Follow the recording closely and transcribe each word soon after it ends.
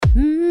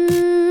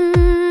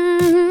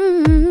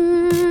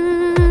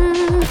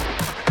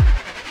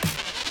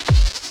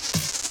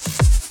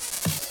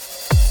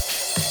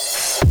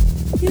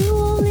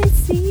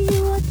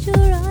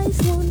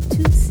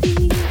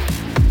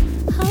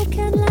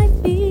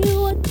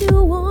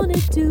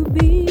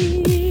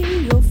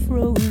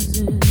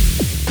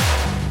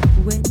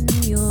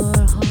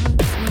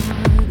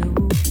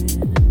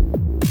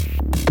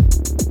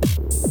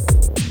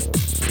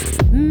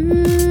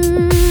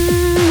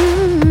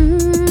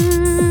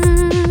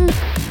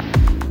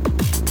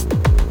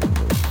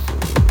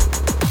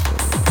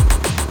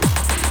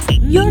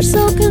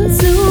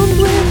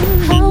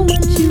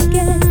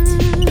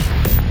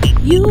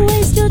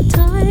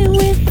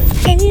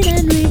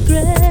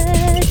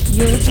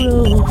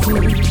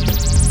broken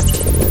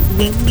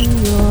when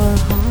your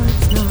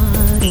heart's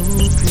not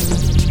open.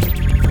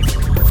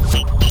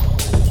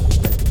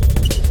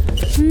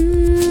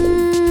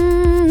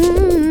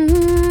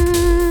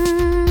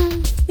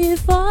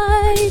 If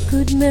I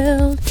could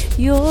melt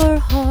your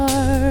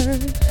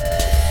heart,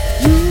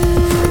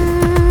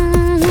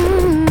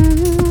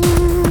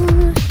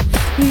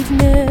 we'd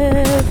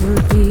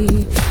never be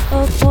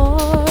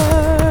apart.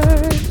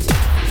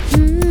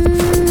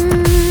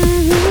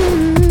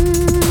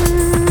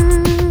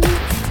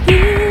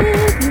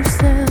 Give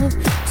yourself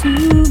to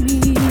me.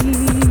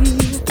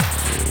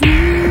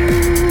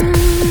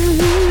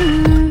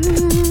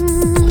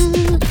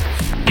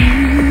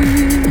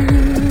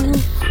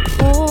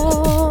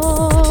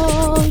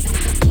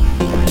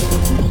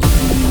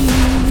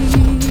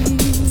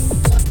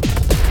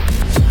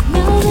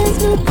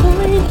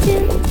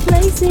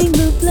 Placing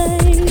the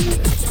blame,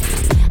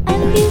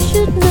 and you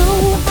should know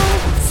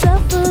I'd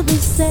suffer the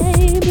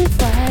same.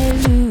 If I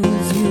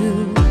lose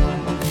you,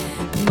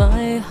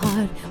 my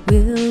heart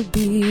will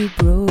be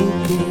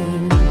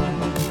broken.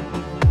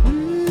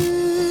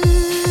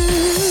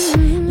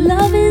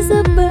 Love is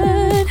a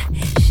bird,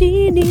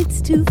 she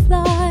needs to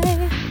fly.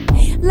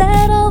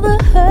 Let all the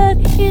hurt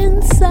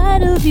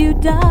inside of you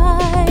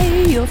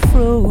die. You're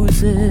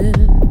frozen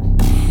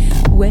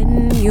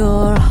when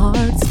your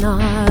heart's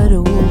not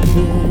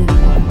open.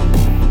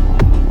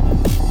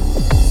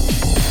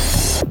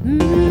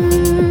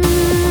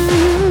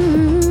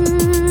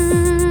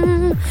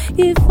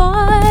 If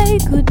I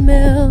could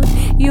melt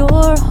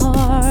your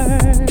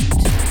heart,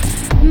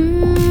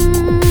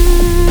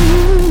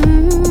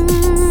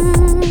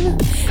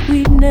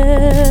 we'd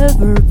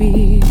never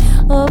be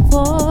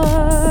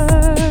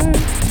apart.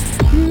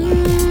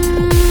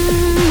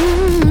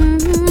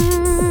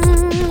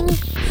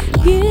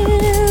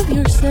 Give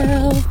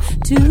yourself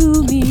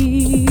to me.